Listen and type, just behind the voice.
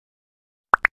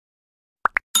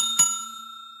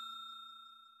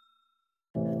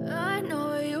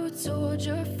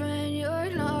told your friend you're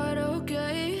not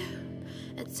okay?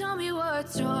 And tell me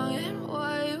what's wrong and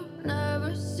why you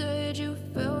never said you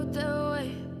felt that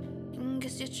way. And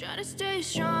guess you're trying to stay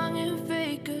strong and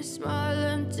fake a smile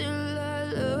until I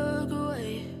look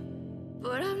away.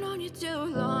 But I've known you too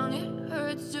long, it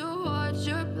hurts to watch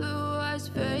your blue eyes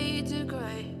fade to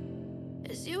grey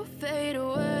as you fade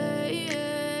away,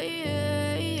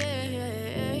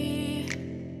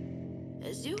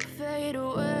 as you fade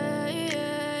away.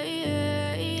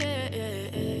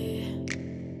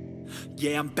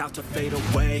 Yeah, I'm about to fade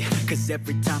away, cause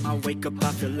every time I wake up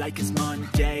I feel like it's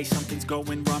Monday. Something's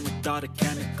going wrong with all the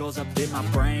chemicals up in my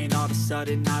brain. All of a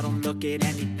sudden I don't look at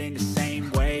anything the same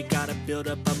way. Got a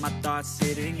build-up of my thoughts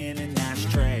sitting in an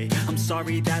ashtray. I'm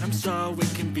sorry that I'm so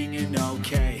inconvenient,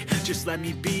 okay? Just let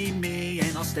me be me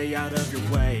and I'll stay out of your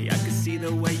way. I can see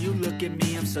the way you look at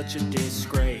me, I'm such a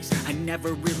disgrace. I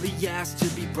never really asked to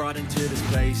be brought into this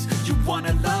place. You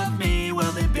wanna love me?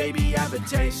 Well then baby, have a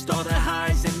taste. All the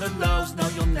highs and the lows, no,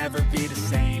 you'll never be the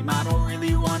same. I don't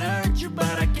really wanna hurt you,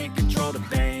 but I can't control the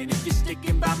pain. If you're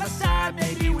sticking by my side,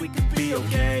 maybe we could be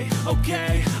okay.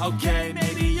 Okay,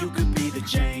 maybe you could be the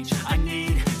change I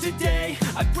need today.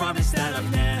 I promise that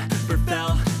I've never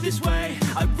felt this way.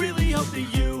 I really hope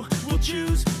that you will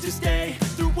choose to stay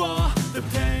through all the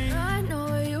pain. I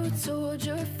know you told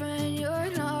your friend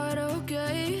you're not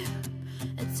okay.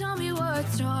 And tell me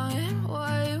what's wrong and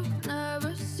why you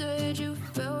never said you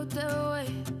felt that way.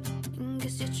 And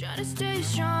guess you're trying to stay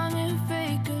strong and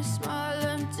fake a smile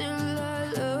until I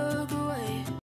look